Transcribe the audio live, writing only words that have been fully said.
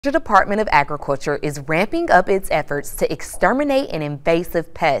The Department of Agriculture is ramping up its efforts to exterminate an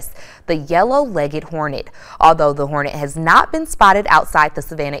invasive pest, the yellow-legged hornet. Although the hornet has not been spotted outside the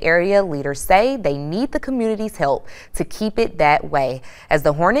Savannah area, leaders say they need the community's help to keep it that way, as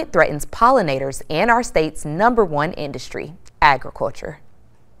the hornet threatens pollinators and our state's #1 industry, agriculture.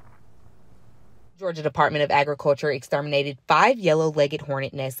 Georgia Department of Agriculture exterminated 5 yellow-legged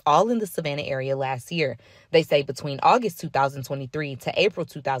hornet nests all in the Savannah area last year. They say between August 2023 to April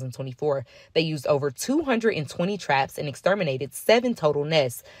 2024, they used over 220 traps and exterminated 7 total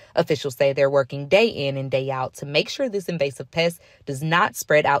nests. Officials say they're working day in and day out to make sure this invasive pest does not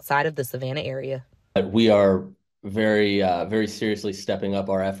spread outside of the Savannah area. We are very seriously stepping up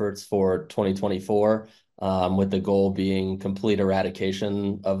our efforts for 2024. With the goal being complete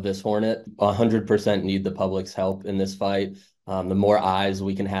eradication of this hornet. 100% need the public's help in this fight. The more eyes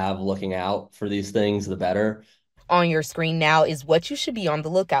we can have looking out for these things, the better. On your screen now is what you should be on the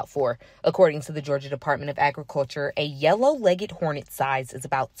lookout for. According to the Georgia Department of Agriculture, a yellow-legged hornet size is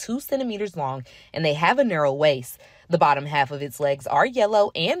about 2 centimeters long, and they have a narrow waist. The bottom half of its legs are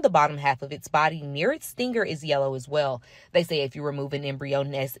yellow, and the bottom half of its body near its stinger is yellow as well. They say if you remove an embryo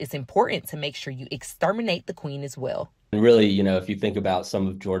nest, it's important to make sure you exterminate the queen as well. And really, if you think about some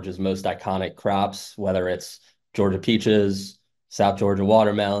of Georgia's most iconic crops, whether it's Georgia peaches, South Georgia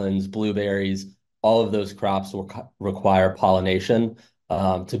watermelons, blueberries, all of those crops will require pollination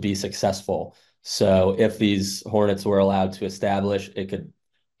to be successful. So if these hornets were allowed to establish, it could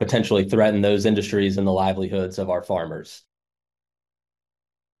potentially threaten those industries and the livelihoods of our farmers.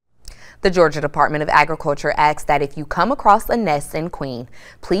 The Georgia Department of Agriculture asks that if you come across a nest in Queen,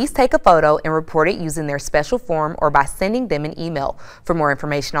 please take a photo and report it using their special form or by sending them an email. For more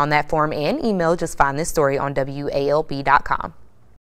information on that form and email, just find this story on WALB.com.